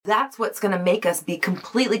that's what's going to make us be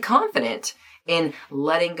completely confident in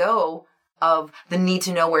letting go of the need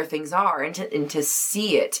to know where things are and to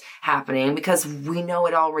see it happening, because we know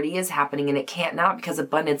it already is happening and it can't not, because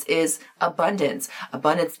abundance is abundance.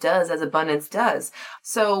 Abundance does as abundance does.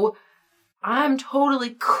 So I'm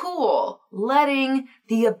totally cool letting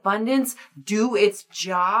the abundance do its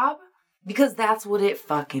job, because that's what it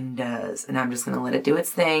fucking does. And I'm just going to let it do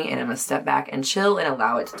its thing, and I'm going to step back and chill and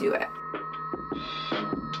allow it to do it.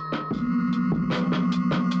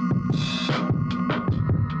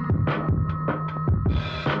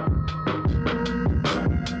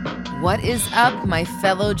 What is up, my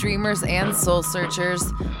fellow dreamers and soul searchers?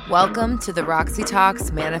 Welcome to the Roxy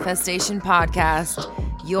Talks Manifestation Podcast,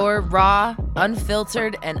 your raw,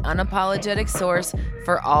 unfiltered, and unapologetic source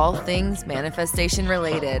for all things manifestation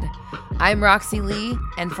related. I'm Roxy Lee,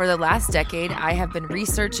 and for the last decade, I have been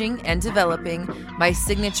researching and developing my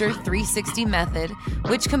signature 360 method,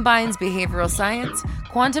 which combines behavioral science,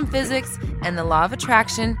 quantum physics, and the law of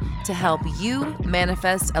attraction to help you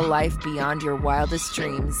manifest a life beyond your wildest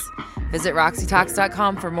dreams. Visit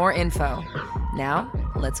RoxyTalks.com for more info. Now,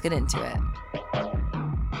 let's get into it.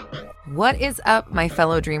 What is up, my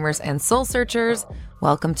fellow dreamers and soul searchers?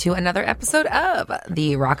 Welcome to another episode of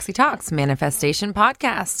the Roxy Talks Manifestation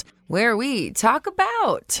Podcast, where we talk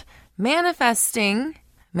about manifestation,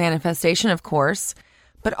 of course,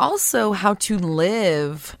 but also how to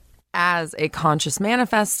live as a conscious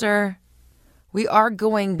manifester. We are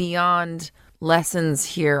going beyond lessons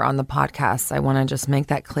here on the podcast. I want to just make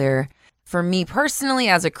that clear. For me personally,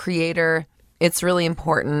 as a creator, it's really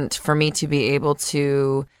important for me to be able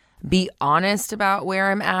to be honest about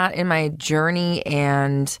where I'm at in my journey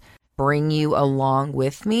and bring you along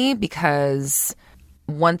with me, because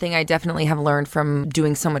one thing I definitely have learned from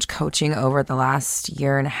doing so much coaching over the last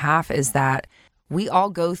year and a half is that we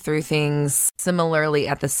all go through things similarly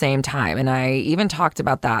at the same time. And I even talked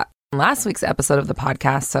about that in last week's episode of the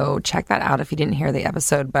podcast, so check that out if you didn't hear the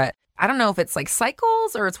episode. But I don't know if it's like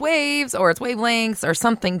cycles or it's waves or it's wavelengths or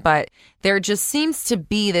something, but there just seems to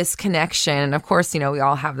be this connection. And of course, we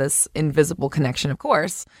all have this invisible connection, of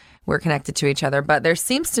course. We're connected to each other, but there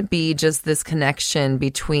seems to be just this connection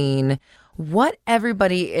between what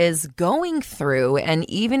everybody is going through. And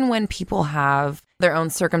even when people have their own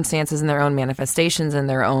circumstances and their own manifestations and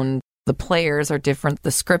the players are different, the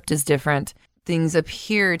script is different, things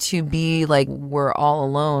appear to be like we're all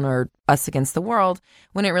alone or us against the world,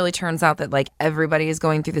 when it really turns out that like everybody is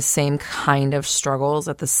going through the same kind of struggles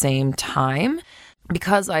at the same time.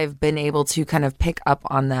 Because I've been able to kind of pick up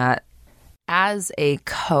on that as a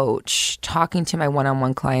coach, talking to my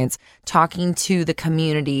one-on-one clients, talking to the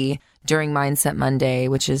community during Mindset Monday,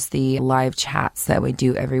 which is the live chats that we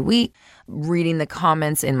do every week, reading the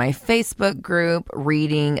comments in my Facebook group,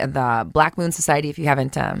 reading the Black Moon Society. If you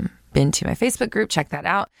haven't been to my Facebook group, check that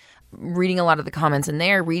out. Reading a lot of the comments in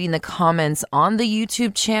there, reading the comments on the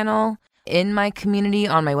YouTube channel, in my community,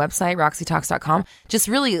 on my website, RoxyTalks.com, just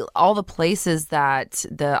really all the places that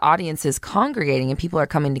the audience is congregating and people are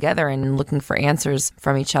coming together and looking for answers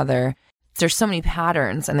from each other. There's so many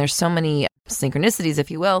patterns and there's so many synchronicities,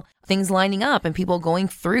 if you will, things lining up and people going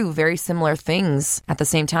through very similar things at the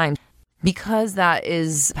same time. Because that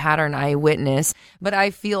is a pattern I witness, but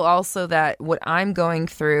I feel also that what I'm going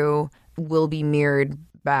through will be mirrored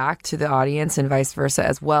back to the audience and vice versa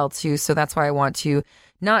as well too. So that's why I want to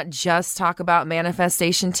not just talk about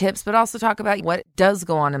manifestation tips, but also talk about what does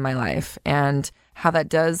go on in my life and how that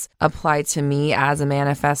does apply to me as a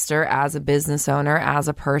manifester, as a business owner, as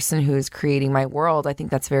a person who's creating my world. I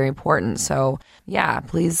think that's very important. So yeah,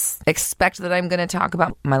 please expect that I'm going to talk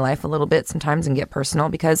about my life a little bit sometimes and get personal,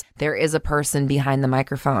 because there is a person behind the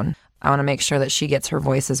microphone. I want to make sure that she gets her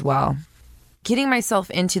voice as well. Getting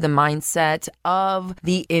myself into the mindset of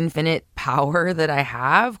the infinite power that I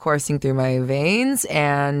have coursing through my veins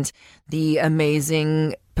and the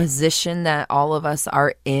amazing position that all of us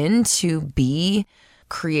are in to be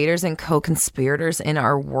creators and co-conspirators in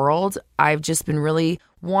our world. I've just been really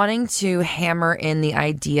wanting to hammer in the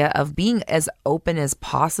idea of being as open as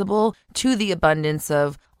possible to the abundance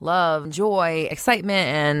of love, joy, excitement,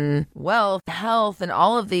 and wealth, health, and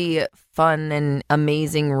all of the fun and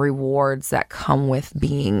amazing rewards that come with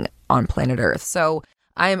being on planet Earth. So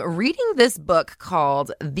I'm reading this book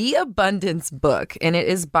called The Abundance Book, and it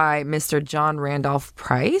is by Mr. John Randolph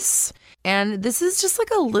Price. And this is just like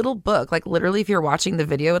a little book. Like literally, if you're watching the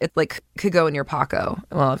video, it like could go in your Paco.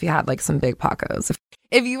 Well, if you had like some big Pacos.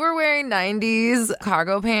 If you were wearing 90s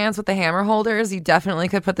cargo pants with the hammer holders, you definitely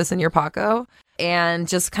could put this in your Paco. and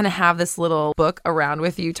just kind of have this little book around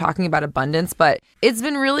with you talking about abundance. But it's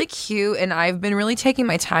been really cute, and I've been really taking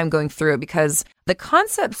my time going through it because the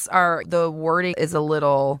concepts are, the wording is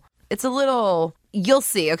it's a little, you'll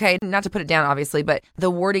see, okay? Not to put it down, obviously, but the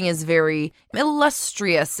wording is very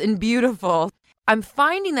illustrious and beautiful. I'm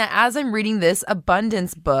finding that as I'm reading this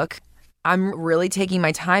abundance book, I'm really taking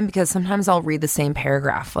my time because sometimes I'll read the same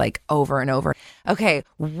paragraph like over and over. Okay,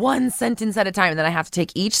 one sentence at a time. And then I have to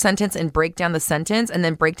take each sentence and break down the sentence and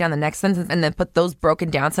then break down the next sentence and then put those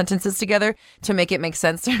broken down sentences together to make it make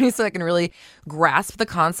sense to me so I can really grasp the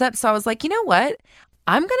concept. So I was like, you know what?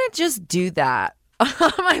 I'm going to just do that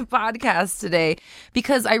on my podcast today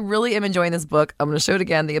because I really am enjoying this book. I'm going to show it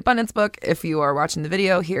again, the Abundance book. If you are watching the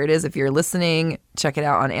video, here it is. If you're listening, check it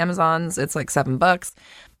out on Amazon's. It's like $7.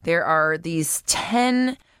 There are these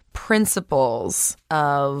 10 principles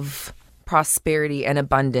of prosperity and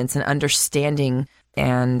abundance and understanding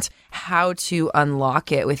and how to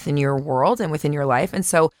unlock it within your world and within your life. And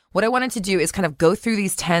so what I wanted to do is kind of go through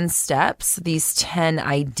these 10 steps, these 10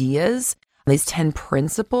 ideas, these 10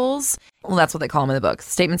 principles. Well, that's what they call them in the book,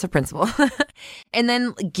 statements of principle. And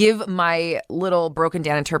then give my little broken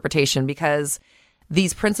down interpretation because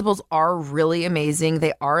these principles are really amazing.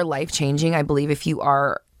 They are life-changing, I believe, if you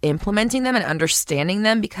are implementing them and understanding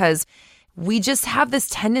them, because we just have this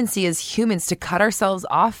tendency as humans to cut ourselves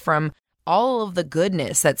off from all of the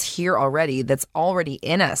goodness that's here already, that's already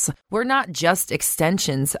in us. We're not just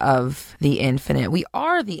extensions of the infinite. We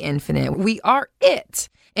are the infinite. We are it.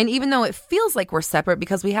 And even though it feels like we're separate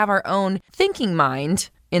because we have our own thinking mind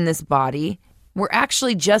in this body, we're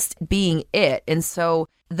actually just being it. And so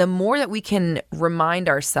the more that we can remind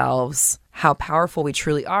ourselves how powerful we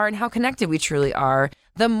truly are and how connected we truly are,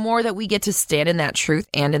 the more that we get to stand in that truth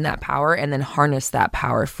and in that power and then harness that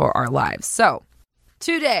power for our lives. So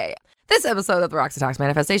today, this episode of the Roxy Talks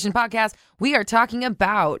Manifestation Podcast, we are talking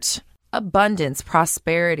about abundance,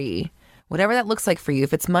 prosperity, whatever that looks like for you.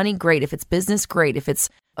 If it's money, great. If it's business, great. If it's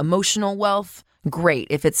emotional wealth, great.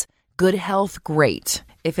 If it's good health, great.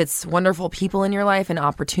 If it's wonderful people in your life and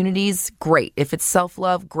opportunities, great. If it's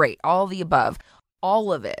self-love, great. All the above.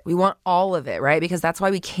 All of it. We want all of it, right? Because that's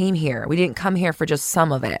why we came here. We didn't come here for just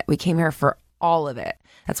some of it. We came here for all of it.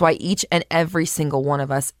 That's why each and every single one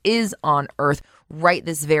of us is on earth right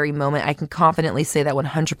this very moment. I can confidently say that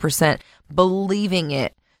 100%, believing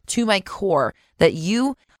it to my core that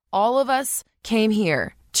all of us came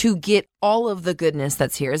here to get all of the goodness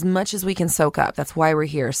that's here, as much as we can soak up. That's why we're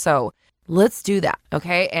here. So let's do that,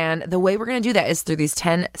 okay? And the way we're going to do that is through these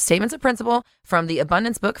 10 statements of principle from the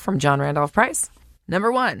Abundance book from John Randolph Price.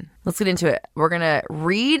 Number 1, let's get into it. We're going to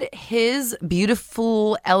read his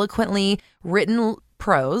beautiful, eloquently written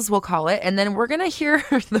prose, we'll call it, and then we're going to hear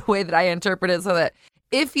the way that I interpret it so that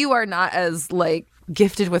if you are not as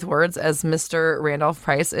gifted with words as Mr. Randolph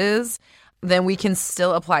Price is, then we can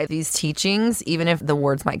still apply these teachings, even if the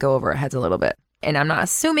words might go over our heads a little bit. And I'm not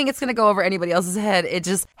assuming it's going to go over anybody else's head. It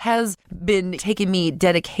just has been taking me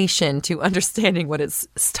dedication to understanding what it's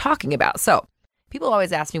talking about. So people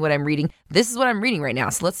always ask me what I'm reading. This is what I'm reading right now.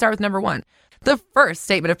 So let's start with number 1. The first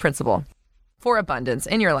statement of principle for abundance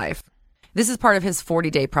in your life. This is part of his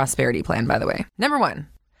 40-day prosperity plan, by the way. Number 1,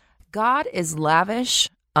 God is lavish,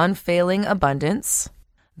 unfailing abundance,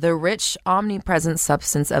 the rich, omnipresent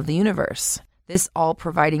substance of the universe. This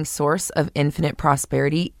all-providing source of infinite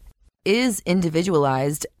prosperity is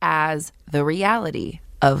individualized as the reality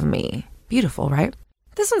of me. Beautiful, right?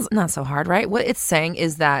 This one's not so hard, right? What it's saying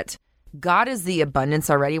is that God is the abundance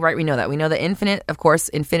already, right? We know that. We know the infinite, of course,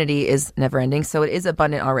 infinity is never ending, so it is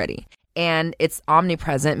abundant already. And it's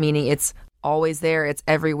omnipresent, meaning it's always there, it's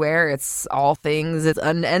everywhere, it's all things, it's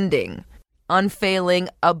unending. Unfailing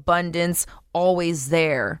abundance, always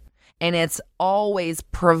there. And it's always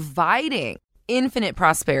providing infinite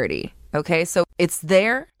prosperity. Okay, so it's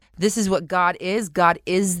there. This is what God is. God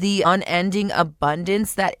is the unending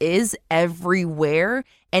abundance that is everywhere.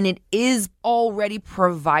 And it is already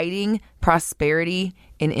providing prosperity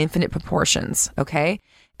in infinite proportions. Okay.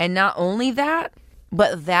 And not only that,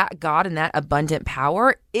 but that God and that abundant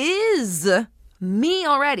power is me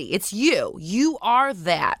already. It's you. You are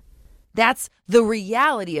that. That's the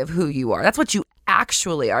reality of who you are. That's what you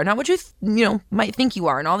actually are, not what you might think you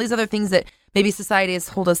are, and all these other things that maybe society has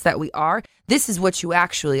told us that we are. This is what you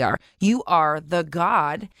actually are. You are the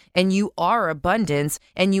God, and you are abundance,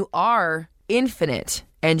 and you are infinite,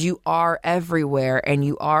 and you are everywhere, and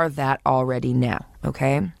you are that already now.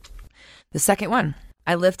 Okay. The second one,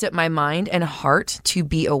 I lift up my mind and heart to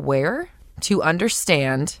be aware, to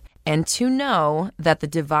understand, and to know that the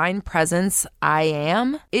divine presence I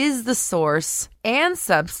am is the source and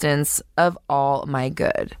substance of all my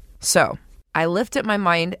good. So I lift up my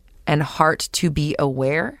mind and heart to be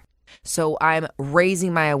aware. So I'm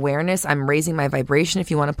raising my awareness. I'm raising my vibration, if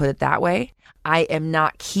you want to put it that way. I am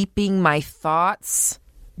not keeping my thoughts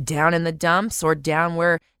down in the dumps or down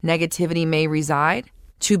where negativity may reside.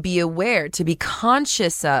 To be aware, to be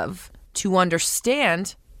conscious of, to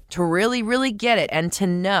understand, to really, really get it, and to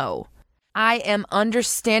know. I am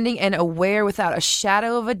understanding and aware without a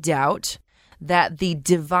shadow of a doubt that the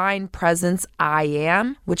divine presence I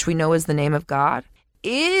am, which we know is the name of God,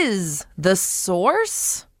 is the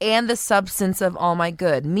source and the substance of all my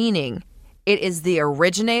good, meaning it is the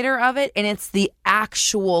originator of it, and it's the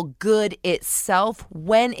actual good itself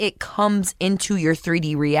when it comes into your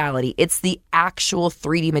 3D reality. It's the actual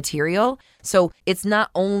 3D material. So it's not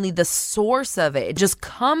only the source of it, it just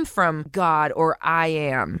come from God or I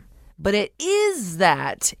am, but it is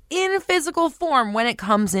that in physical form when it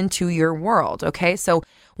comes into your world, okay? So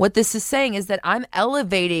what this is saying is that I'm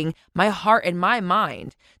elevating my heart and my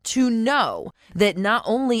mind to know that not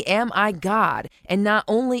only am I God, and not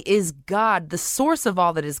only is God the source of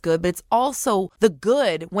all that is good, but it's also the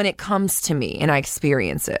good when it comes to me and I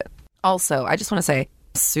experience it. Also, I just want to say,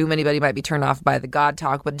 assume anybody might be turned off by the God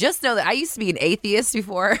talk, but just know that I used to be an atheist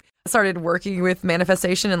before I started working with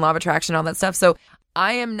manifestation and law of attraction and all that stuff. So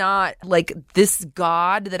I am not like this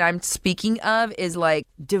God that I'm speaking of is like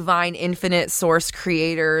divine, infinite source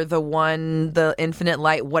creator, the one, the infinite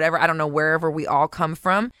light, whatever. I don't know, wherever we all come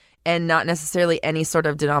from, and not necessarily any sort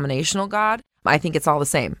of denominational God. I think it's all the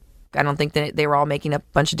same. I don't think that they were all making up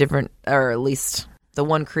a bunch of different, or at least the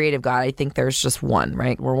one creative God. I think there's just one,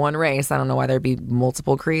 right? We're one race. I don't know why there'd be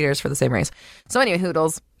multiple creators for the same race. So anyway,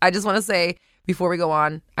 Hoodles, I just want to say, before we go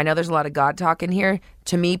on, I know there's a lot of God talk in here.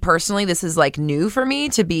 To me personally, this is like new for me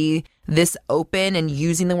to be this open and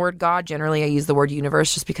using the word God. Generally, I use the word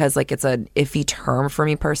universe just because like it's an iffy term for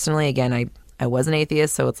me personally. Again, I was an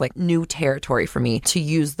atheist, so it's like new territory for me to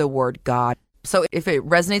use the word God. So if it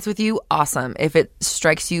resonates with you, awesome. If it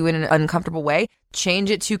strikes you in an uncomfortable way,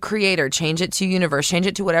 change it to creator, change it to universe, change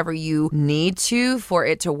it to whatever you need to for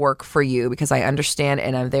it to work for you, because I understand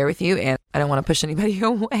and I'm there with you and I don't want to push anybody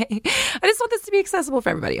away. I just want this to be accessible for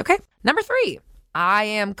everybody, okay? Number 3, I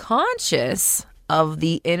am conscious of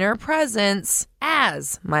the inner presence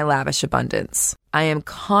as my lavish abundance. I am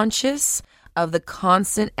conscious of the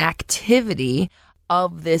constant activity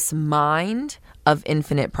of this mind of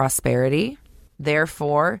infinite prosperity.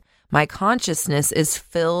 Therefore, my consciousness is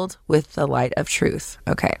filled with the light of truth.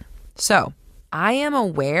 Okay, so I am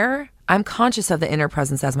aware, I'm conscious of the inner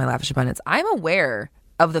presence as my lavish abundance. I'm aware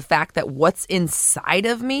of the fact that what's inside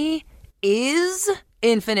of me is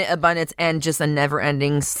infinite abundance and just a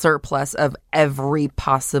never-ending surplus of every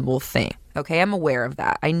possible thing. Okay, I'm aware of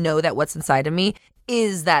that. I know that what's inside of me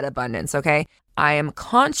is that abundance, okay? I am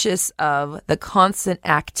conscious of the constant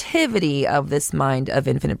activity of this mind of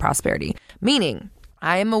infinite prosperity, meaning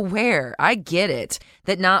I am aware, I get it,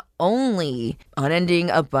 that not only unending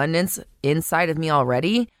abundance inside of me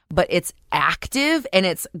already, but it's active and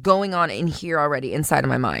it's going on in here already inside of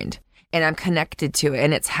my mind. And I'm connected to it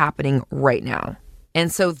and it's happening right now.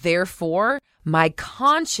 And so therefore, my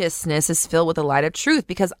consciousness is filled with the light of truth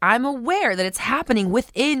because I'm aware that it's happening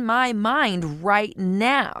within my mind right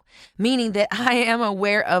now, meaning that I am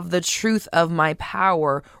aware of the truth of my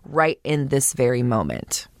power right in this very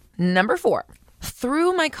moment. Number 4,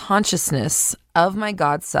 through my consciousness of my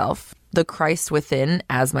God self, the Christ within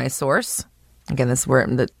as my source. Again, this is where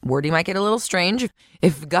the wording might get a little strange.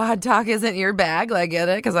 If God talk isn't your bag, I get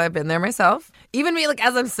it, because I've been there myself. Even me, like,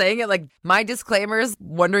 as I'm saying it, like, my disclaimers,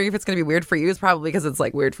 wondering if it's going to be weird for you is probably because it's,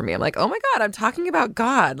 like, weird for me. I'm like, oh my God, I'm talking about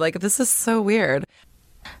God. Like, this is so weird.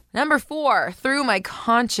 Number 4, through my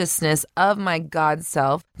consciousness of my God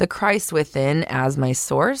self, the Christ within as my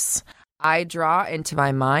source, I draw into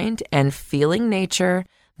my mind and feeling nature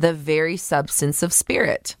the very substance of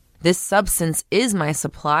spirit. This substance is my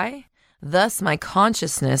supply. Thus, my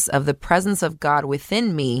consciousness of the presence of God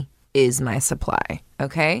within me is my supply.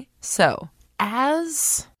 Okay? So,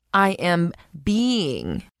 as I am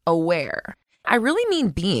being aware, I really mean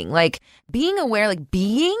being. Like, being aware, like,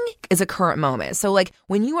 being is a current moment. So, like,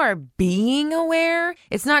 when you are being aware,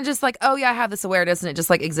 it's not just like, oh, yeah, I have this awareness and it just,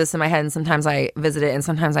 like, exists in my head and sometimes I visit it and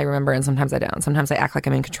sometimes I remember and sometimes I don't. Sometimes I act like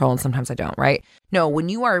I'm in control and sometimes I don't, right? No, when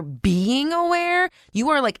you are being aware,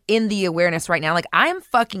 you are, like, in the awareness right now. Like, I'm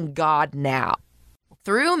fucking God now.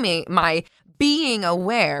 Through me, my being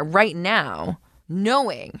aware right now,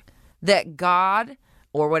 knowing that God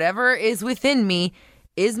or whatever is within me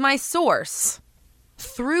is my source.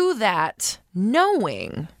 Through that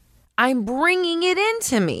knowing, I'm bringing it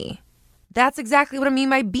into me. That's exactly what I mean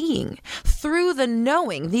by being. Through the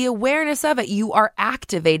knowing, the awareness of it, you are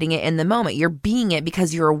activating it in the moment. You're being it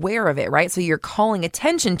because you're aware of it, right? So you're calling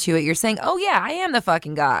attention to it. You're saying, oh yeah, I am the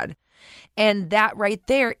fucking God. And that right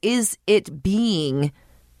there is it being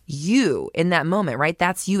you in that moment, right?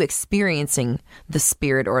 That's you experiencing the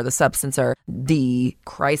spirit or the substance or the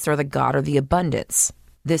Christ or the God or the abundance.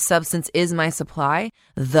 This substance is my supply,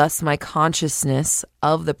 thus my consciousness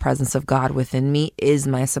of the presence of God within me is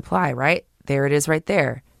my supply, right? There it is right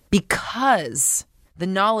there. Because the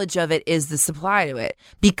knowledge of it is the supply to it.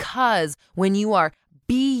 Because when you are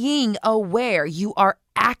being aware, you are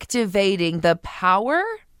activating the power.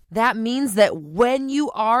 That means that when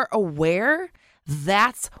you are aware,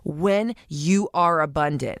 that's when you are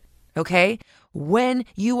abundant, okay? When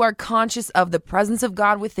you are conscious of the presence of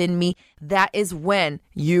God within me, that is when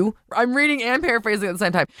I'm reading and paraphrasing at the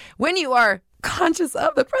same time. When you are conscious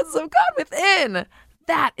of the presence of God within,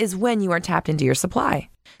 that is when you are tapped into your supply.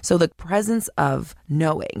 So the presence of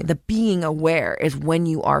knowing, the being aware is when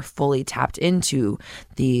you are fully tapped into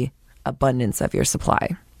the abundance of your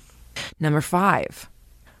supply. Number 5,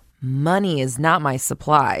 money is not my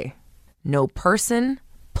supply. No person,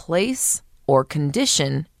 place, or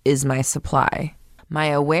condition is my supply. My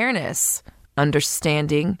awareness,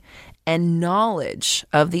 understanding, and knowledge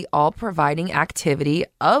of the all-providing activity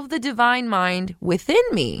of the divine mind within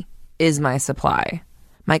me is my supply.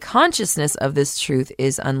 My consciousness of this truth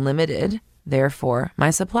is unlimited. Therefore,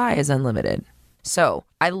 my supply is unlimited. So,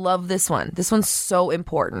 I love this one. This one's so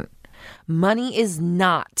important. Money is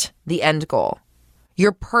not the end goal.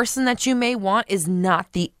 Your person that you may want is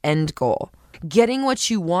not the end goal. Getting what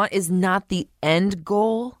you want is not the end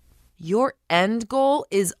goal. Your end goal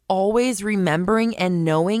is always remembering and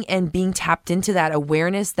knowing and being tapped into that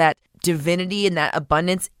awareness, that divinity and that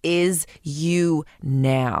abundance is you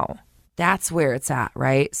now. That's where it's at,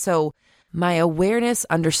 right? So my awareness,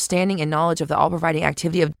 understanding, and knowledge of the all-providing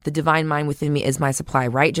activity of the divine mind within me is my supply,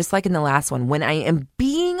 right? Just like in the last one, when I am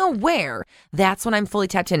being aware, that's when I'm fully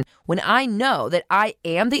tapped in. When I know that I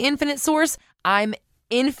am the infinite source, I'm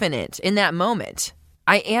infinite in that moment.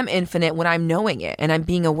 I am infinite when I'm knowing it and I'm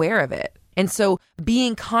being aware of it. And so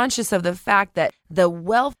being conscious of the fact that the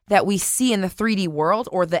wealth that we see in the 3D world,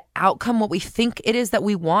 or the outcome, what we think it is that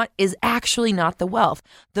we want, is actually not the wealth.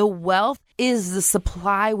 The wealth is the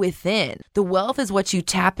supply within. The wealth is what you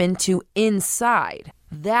tap into inside.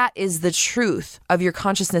 That is the truth of your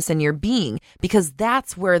consciousness and your being, because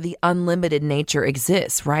that's where the unlimited nature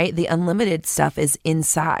exists, right? The unlimited stuff is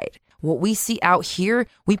inside. What we see out here,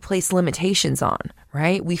 we place limitations on,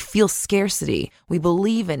 right? We feel scarcity. We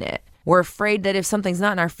believe in it. We're afraid that if something's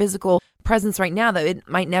not in our physical presence right now, that it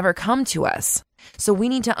might never come to us. So we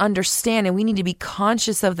need to understand, and we need to be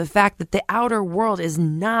conscious of the fact that the outer world is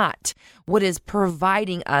not what is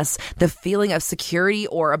providing us the feeling of security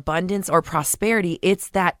or abundance or prosperity. It's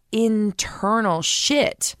that internal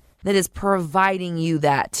shit that is providing you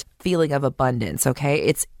that feeling of abundance, okay?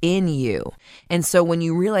 It's in you. And so when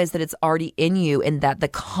you realize that it's already in you and that the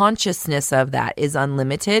consciousness of that is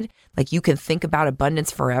unlimited, like you can think about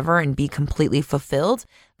abundance forever and be completely fulfilled,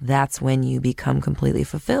 that's when you become completely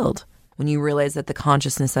fulfilled. When you realize that the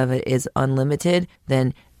consciousness of it is unlimited,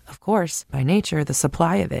 then of course, by nature, the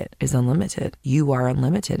supply of it is unlimited. You are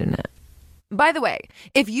unlimited in it. By the way,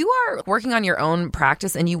 if you are working on your own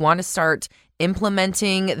practice and you want to start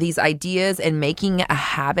implementing these ideas and making a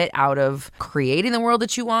habit out of creating the world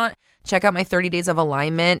that you want, check out my 30 Days of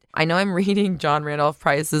Alignment. I know I'm reading John Randolph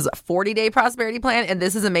Price's 40-day prosperity plan, and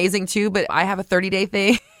this is amazing too, but I have a 30-day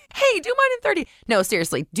thing. Hey, do mine in 30. No,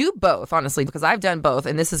 seriously, do both, honestly, because I've done both,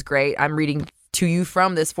 and this is great. I'm reading to you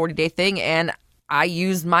from this 40-day thing, and I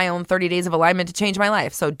used my own 30 Days of Alignment to change my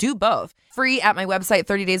life. So do both. Free at my website,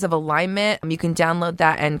 30 Days of Alignment. You can download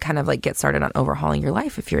that and kind of like get started on overhauling your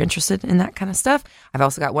life if you're interested in that kind of stuff. I've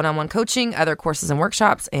also got one-on-one coaching, other courses and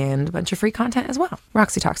workshops, and a bunch of free content as well.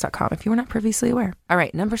 RoxyTalks.com if you were not previously aware. All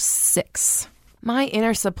right, number 6. My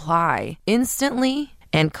inner supply instantly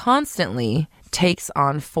and constantly takes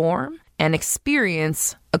on form and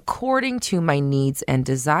experience according to my needs and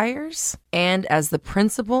desires. And as the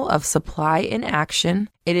principle of supply in action,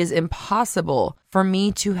 it is impossible for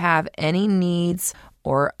me to have any needs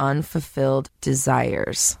or unfulfilled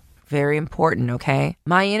desires. Very important, okay?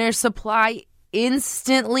 My inner supply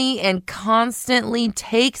instantly and constantly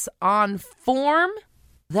takes on form.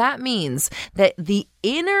 That means that the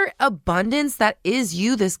inner abundance that is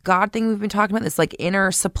you, this God thing we've been talking about, this like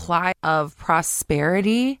inner supply of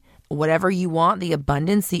prosperity, whatever you want, the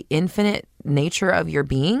abundance, the infinite nature of your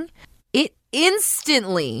being, it instant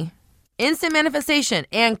manifestation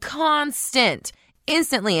and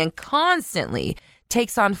instantly and constantly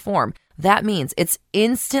takes on form. that means it's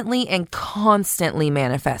instantly and constantly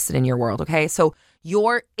manifested in your world, okay? So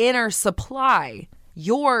your inner supply,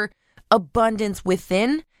 your abundance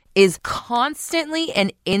within is constantly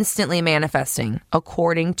and instantly manifesting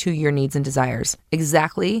according to your needs and desires,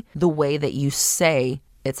 exactly the way that you say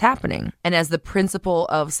it's happening. And as the principle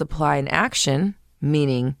of supply and action,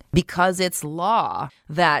 meaning because it's law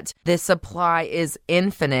that this supply is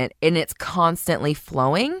infinite and it's constantly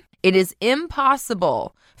flowing, it is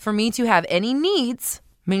impossible for me to have any needs,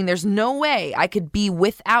 meaning there's no way I could be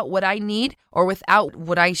without what I need or without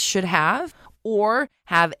what I should have, or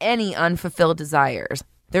have any unfulfilled desires.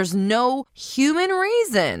 There's no human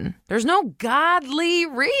reason, there's no godly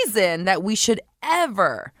reason that we should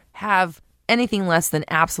ever have anything less than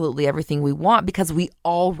absolutely everything we want, because we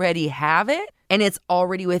already have it and it's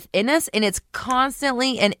already within us and it's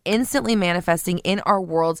constantly and instantly manifesting in our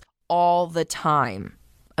worlds all the time.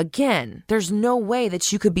 Again, there's no way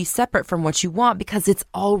that you could be separate from what you want because it's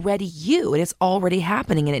already you and it's already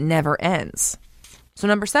happening and it never ends. So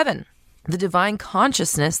number 7, the divine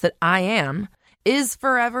consciousness that I am is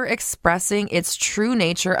forever expressing its true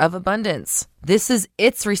nature of abundance. This is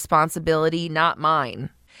its responsibility, not mine.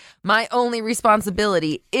 My only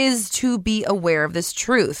responsibility is to be aware of this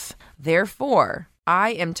truth. Therefore,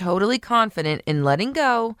 I am totally confident in letting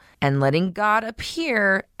go and letting God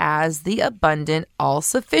appear as the abundant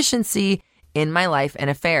all-sufficiency in my life and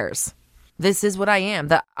affairs. This is what I am,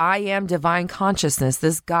 the I am divine consciousness,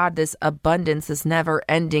 this God, this abundance, this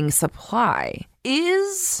never-ending supply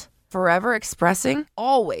is forever expressing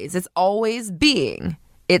always, it's always being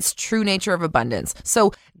its true nature of abundance.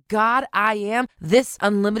 So God, I am, this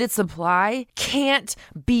unlimited supply can't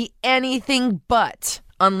be anything but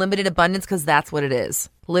unlimited abundance, because that's what it is.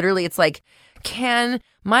 Literally, it's like, can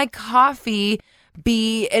my coffee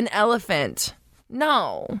be an elephant?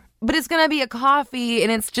 No, but it's going to be a coffee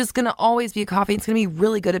and it's just going to always be a coffee. It's going to be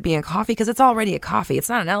really good at being a coffee because it's already a coffee. It's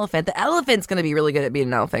not an elephant. The elephant's going to be really good at being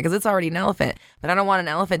an elephant because it's already an elephant. But I don't want an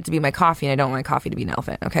elephant to be my coffee and I don't want my coffee to be an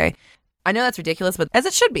elephant, okay? I know that's ridiculous, but as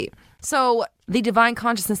it should be. So the divine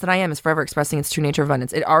consciousness that I am is forever expressing its true nature of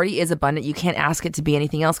abundance. It already is abundant. You can't ask it to be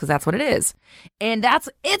anything else because that's what it is. And that's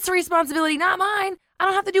its responsibility, not mine. I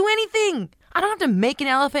don't have to do anything. I don't have to make an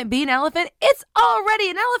elephant be an elephant. It's already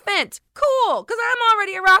an elephant. Cool, because I'm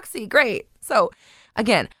already a Roxy. Great. So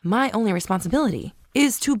again, my only responsibility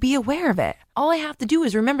is to be aware of it. All I have to do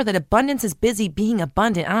is remember that abundance is busy being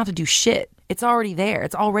abundant. I don't have to do shit. It's already there.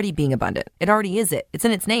 It's already being abundant. It already is it. It's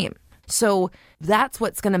in its name. So that's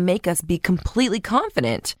what's going to make us be completely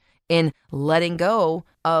confident in letting go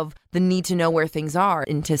of the need to know where things are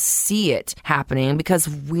and to see it happening, because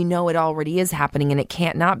we know it already is happening and it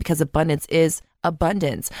can't not, because abundance is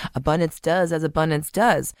abundance. Abundance does as abundance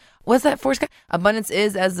does. What's that Forrest Gump? Abundance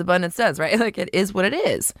is as abundance does, right? Like it is what it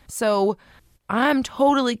is. So I'm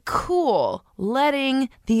totally cool letting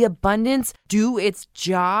the abundance do its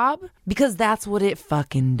job because that's what it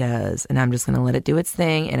fucking does. And I'm just going to let it do its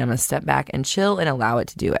thing and I'm going to step back and chill and allow it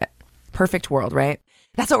to do it. Perfect world, right?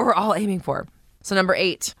 That's what we're all aiming for. So number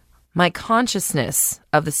 8, my consciousness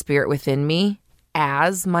of the spirit within me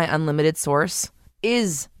as my unlimited source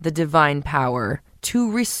is the divine power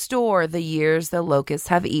to restore the years the locusts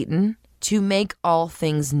have eaten, to make all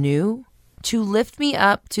things new, to lift me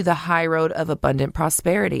up to the high road of abundant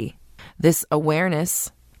prosperity. This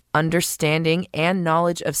awareness, understanding, and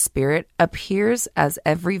knowledge of spirit appears as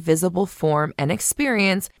every visible form and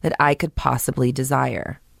experience that I could possibly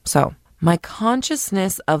desire. So, my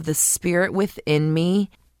consciousness of the spirit within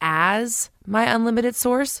me as my unlimited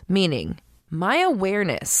source, meaning my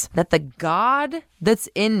awareness that the God that's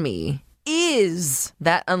in me is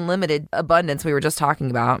that unlimited abundance we were just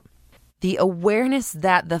talking about. The awareness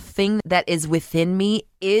that the thing that is within me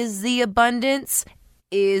is the abundance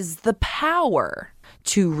is the power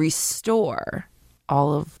to restore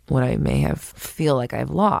all of what I may have feel like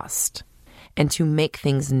I've lost, and to make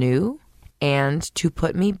things new, and to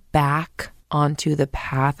put me back onto the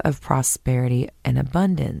path of prosperity and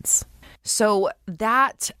abundance. So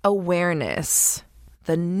that awareness,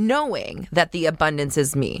 the knowing that the abundance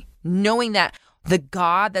is me, knowing that the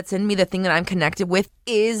God that's in me, the thing that I'm connected with,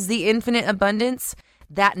 is the infinite abundance,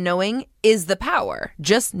 that knowing is the power.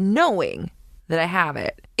 Just knowing that I have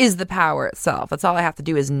it is the power itself. That's all I have to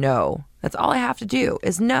do is know. That's all I have to do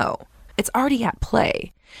is know. It's already at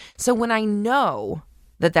play. So when I know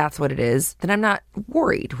that that's what it is, then I'm not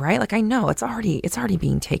worried, right? Like I know it's already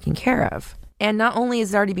being taken care of. And not only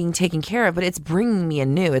is it already being taken care of, but it's bringing me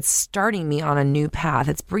anew. It's starting me on a new path.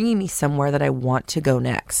 It's bringing me somewhere that I want to go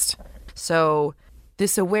next. So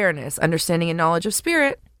this awareness, understanding, and knowledge of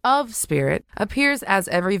spirit of spirit appears as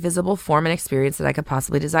every visible form and experience that I could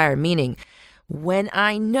possibly desire. Meaning, when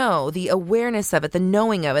I know the awareness of it, the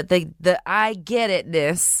knowing of it, the I get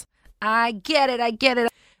it-ness, I get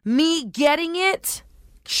it. Me getting it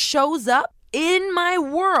shows up in my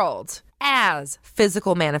world as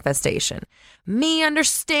physical manifestation. Me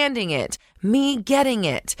understanding it, me getting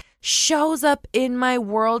it, shows up in my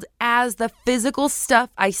world as the physical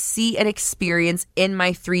stuff I see and experience in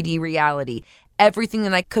my 3D reality. Everything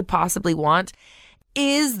that I could possibly want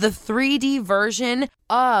is the 3D version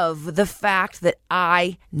of the fact that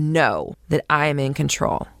I know that I am in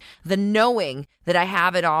control. The knowing that I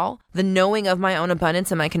have it all, the knowing of my own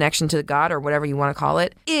abundance and my connection to God, or whatever you want to call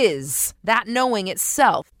it, is that knowing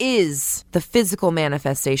itself is the physical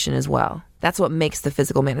manifestation as well. That's what makes the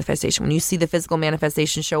physical manifestation. When you see the physical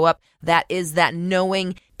manifestation show up, that is that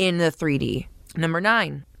knowing in the 3D. Number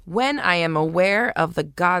 9, when I am aware of the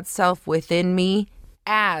God self within me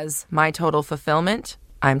as my total fulfillment,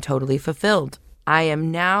 I'm totally fulfilled. I am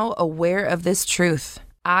now aware of this truth.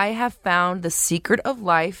 I have found the secret of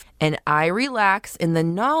life, and I relax in the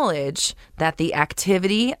knowledge that the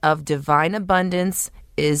activity of divine abundance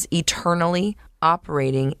is eternally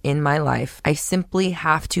operating in my life. I simply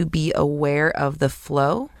have to be aware of the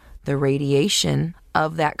flow, the radiation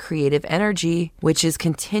of that creative energy, which is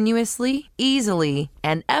continuously, easily,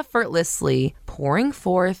 and effortlessly pouring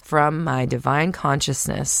forth from my divine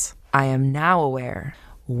consciousness. I am now aware.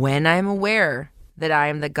 When I'm aware that I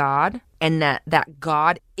am the God and that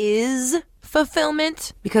God is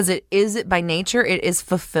fulfillment, because it is it by nature, it is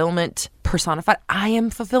fulfillment personified. I am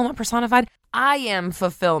fulfillment personified. I am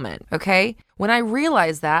fulfillment, okay? When I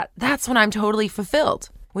realize that, that's when I'm totally fulfilled.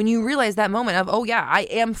 When you realize that moment of, oh yeah, I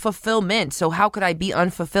am fulfillment, so how could I be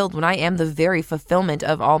unfulfilled when I am the very fulfillment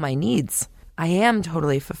of all my needs? I am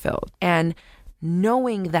totally fulfilled. And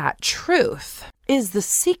knowing that truth is the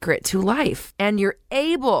secret to life. And you're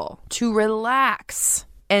able to relax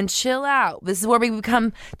and chill out. This is where we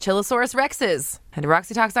become Chillosaurus Rexes. Head to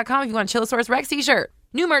RoxyTalks.com if you want a Chillosaurus Rex t-shirt.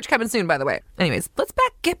 New merch coming soon, by the way. Anyways, let's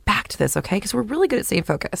get back to this, okay? Because we're really good at staying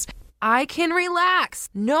focused. I can relax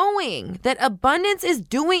knowing that abundance is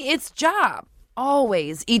doing its job.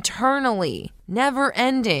 Always, eternally, never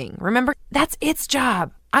ending. Remember, that's its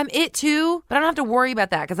job. I'm it too, but I don't have to worry about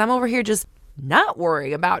that because I'm over here just not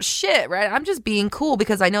worrying about shit, right? I'm just being cool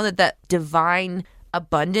because I know that divine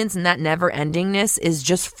abundance and that never endingness is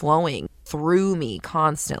just flowing through me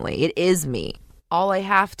constantly. It is me. All I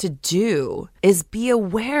have to do is be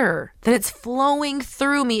aware that it's flowing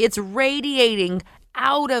through me. It's radiating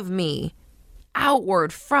out of me,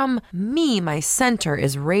 outward from me. My center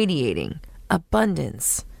is radiating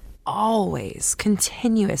abundance, always,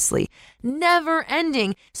 continuously, never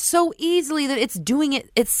ending, so easily that it's doing it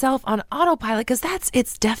itself on autopilot because that's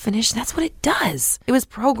its definition. That's what it does. It was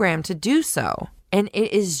programmed to do so. And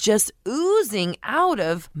it is just oozing out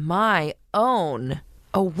of my own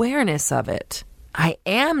awareness of it. I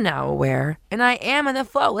am now aware and I am in the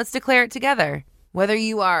flow. Let's declare it together. Whether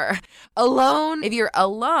you are alone, if you're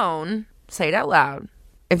alone, say it out loud.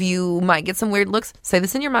 If you might get some weird looks, say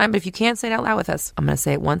this in your mind, but if you can't, say it out loud with us. I'm going to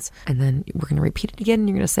say it once, and then we're going to repeat it again, and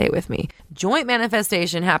you're going to say it with me. Joint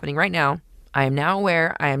manifestation happening right now. I am now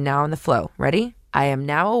aware. I am now in the flow. Ready? I am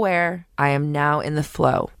now aware. I am now in the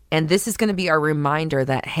flow. And this is going to be our reminder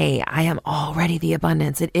that, hey, I am already the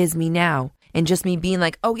abundance. It is me now. And just me being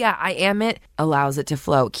like, oh yeah, I am it, allows it to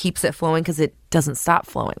flow. It keeps it flowing because it doesn't stop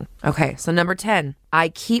flowing. Okay, so number 10, I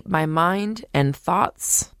keep my mind and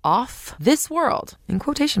thoughts off this world, in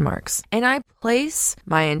quotation marks. And I place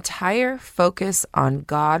my entire focus on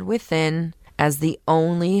God within as the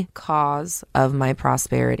only cause of my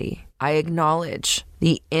prosperity. I acknowledge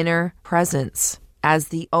the inner presence as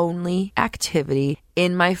the only activity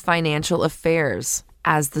in my financial affairs,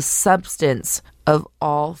 as the substance of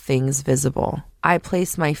all things visible. I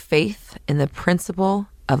place my faith in the principle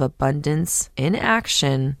of abundance in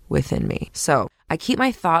action within me. So I keep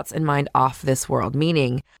my thoughts and mind off this world,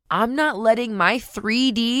 meaning I'm not letting my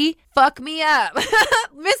 3D fuck me up.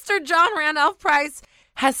 Mr. John Randolph Price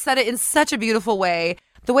has said it in such a beautiful way.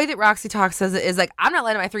 The way that Roxy Talk says it is like, I'm not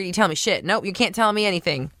letting my 3D tell me shit. Nope, you can't tell me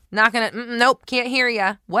anything. Not gonna, nope, can't hear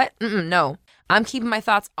ya. What? No. I'm keeping my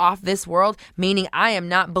thoughts off this world, meaning I am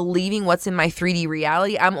not believing what's in my 3D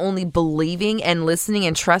reality. I'm only believing and listening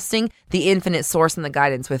and trusting the infinite source and the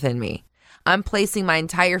guidance within me. I'm placing my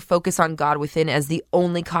entire focus on God within as the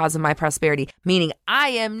only cause of my prosperity, meaning I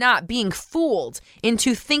am not being fooled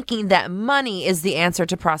into thinking that money is the answer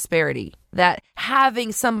to prosperity, that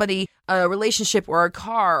having somebody, a relationship or a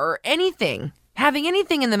car or anything, having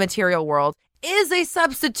anything in the material world is a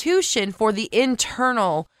substitution for the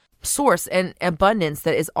internal source and abundance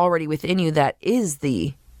that is already within you that is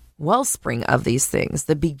the wellspring of these things,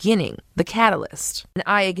 the beginning, the catalyst. And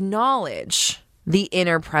I acknowledge the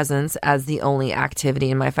inner presence as the only activity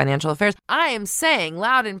in my financial affairs. I am saying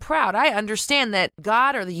loud and proud, I understand that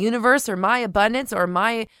God or the universe or my abundance or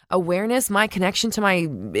my awareness, my connection to my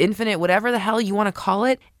infinite, whatever the hell you want to call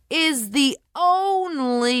it, is the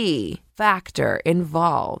only factor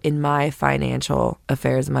involved in my financial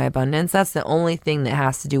affairs, my abundance. That's the only thing that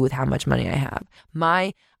has to do with how much money I have.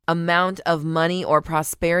 My amount of money or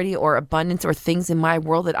prosperity or abundance or things in my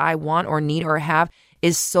world that I want or need or have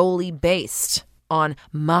is solely based on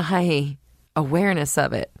my awareness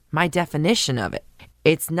of it, my definition of it.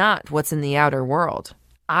 It's not what's in the outer world.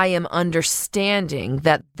 I am understanding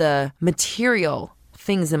that the material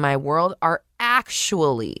things in my world are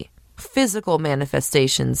actually physical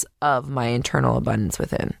manifestations of my internal abundance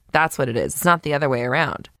within. That's what it is. It's not the other way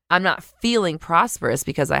around. I'm not feeling prosperous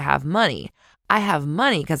because I have money. I have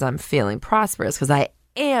money because I'm feeling prosperous, because I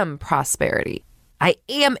am prosperity. I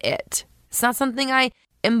am it. It's not something I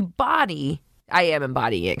embody. I am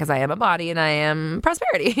embodying it because I am a body and I am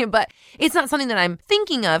prosperity, but it's not something that I'm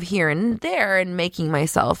thinking of here and there and making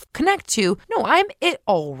myself connect to. No, I'm it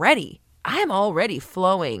already. I'm already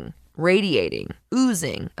flowing, radiating,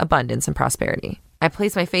 oozing abundance and prosperity. I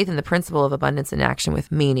place my faith in the principle of abundance in action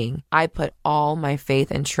with meaning. I put all my faith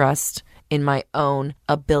and trust in my own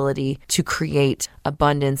ability to create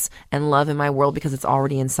abundance and love in my world because it's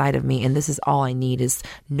already inside of me. And this is all I need, is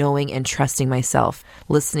knowing and trusting myself,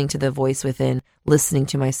 listening to the voice within, listening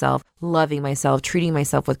to myself, loving myself, treating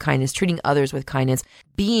myself with kindness, treating others with kindness,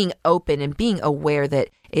 being open and being aware that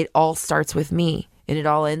it all starts with me and it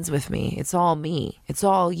all ends with me. It's all me. It's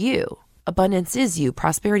all you. Abundance is you.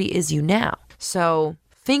 Prosperity is you now. So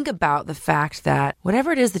think about the fact that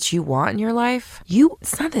whatever it is that you want in your life,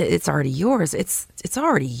 it's not that it's already yours. It's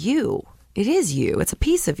already you. It is you. It's a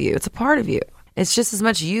piece of you. It's a part of you. It's just as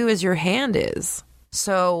much you as your hand is.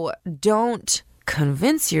 So don't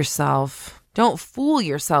convince yourself, don't fool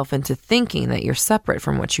yourself into thinking that you're separate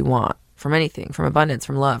from what you want, from anything, from abundance,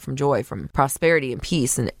 from love, from joy, from prosperity and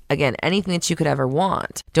peace. And again, anything that you could ever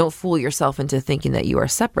want. Don't fool yourself into thinking that you are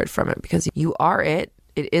separate from it, because you are it.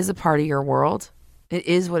 It is a part of your world. It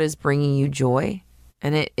is what is bringing you joy,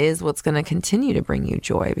 and it is what's going to continue to bring you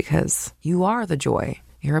joy, because you are the joy.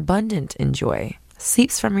 You're abundant in joy. It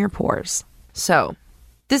seeps from your pores. So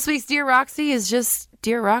this week's Dear Roxy is just,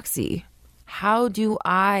 Dear Roxy, how do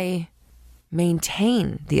I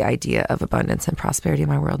maintain the idea of abundance and prosperity in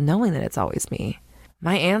my world, knowing that it's always me?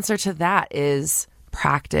 My answer to that is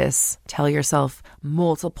practice. Tell yourself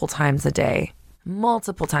multiple times a day,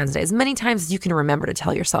 as many times as you can remember to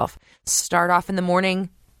tell yourself. Start off in the morning.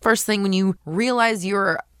 First thing when you realize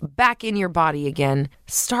you're back in your body again,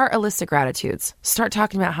 start a list of gratitudes. Start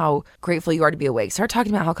talking about how grateful you are to be awake. Start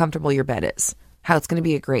talking about how comfortable your bed is, how it's going to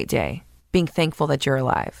be a great day, being thankful that you're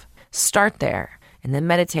alive. Start there and then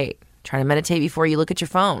meditate. Try to meditate before you look at your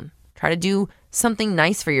phone. Try to do something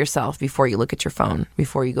nice for yourself before you look at your phone,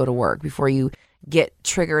 before you go to work, before you get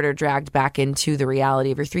triggered or dragged back into the reality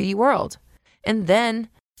of your 3D world. And then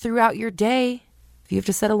throughout your day, if you have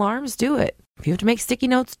to set alarms, do it. If you have to make sticky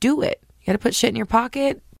notes, do it. You got to put shit in your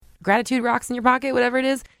pocket, gratitude rocks in your pocket, whatever it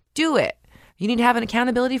is, do it. You need to have an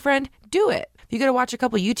accountability friend, do it. If you got to watch a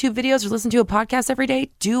couple YouTube videos or listen to a podcast every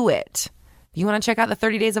day, do it. If you want to check out the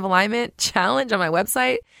 30 Days of Alignment challenge on my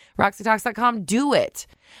website, roxytalks.com, do it.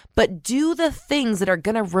 But do the things that are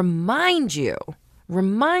going to remind you,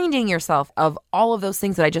 reminding yourself of all of those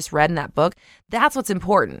things that I just read in that book. That's what's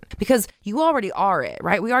important, because you already are it,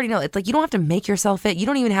 right? We already know. It's like you don't have to make yourself it. You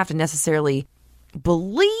don't even have to necessarily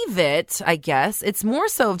believe it, I guess. It's more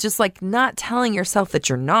so just like not telling yourself that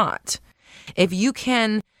you're not. If you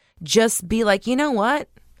can just be like, you know what?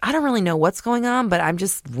 I don't really know what's going on, but I'm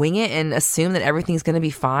just wing it and assume that everything's going to be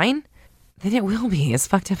fine, then it will be. As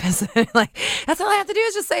fucked up as it. Like, that's all I have to do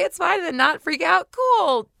is just say it's fine and then not freak out.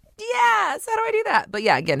 Cool. Yes. How do I do that? But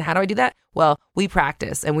yeah, again, how do I do that? Well, we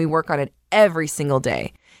practice and we work on it every single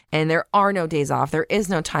day. And there are no days off. There is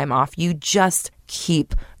no time off. You just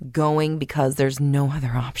keep going, because there's no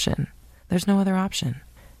other option. There's no other option.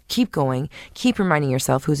 Keep going. Keep reminding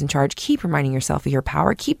yourself who's in charge. Keep reminding yourself of your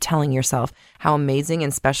power. Keep telling yourself how amazing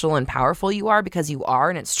and special and powerful you are, because you are,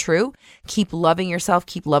 and it's true. Keep loving yourself.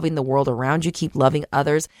 Keep loving the world around you. Keep loving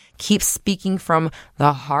others. Keep speaking from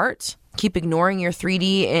the heart. Keep ignoring your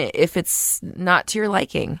 3D if it's not to your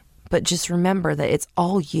liking. But just remember that it's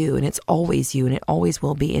all you, and it's always you, and it always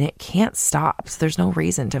will be, and it can't stop. So there's no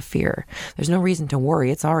reason to fear. There's no reason to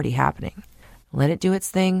worry. It's already happening. Let it do its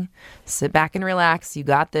thing. Sit back and relax. You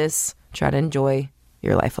got this. Try to enjoy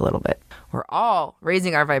your life a little bit. We're all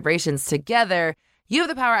raising our vibrations together. You have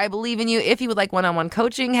the power. I believe in you. If you would like one-on-one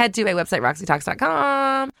coaching, head to my website,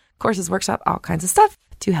 roxytalks.com. Courses, workshop, all kinds of stuff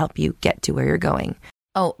to help you get to where you're going.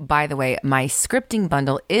 Oh, by the way, my scripting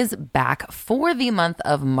bundle is back for the month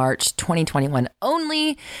of March 2021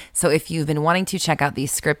 only. So if you've been wanting to check out the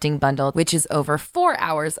scripting bundle, which is over 4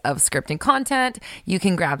 hours of scripting content, you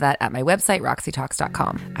can grab that at my website,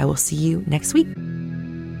 roxytalks.com. I will see you next week.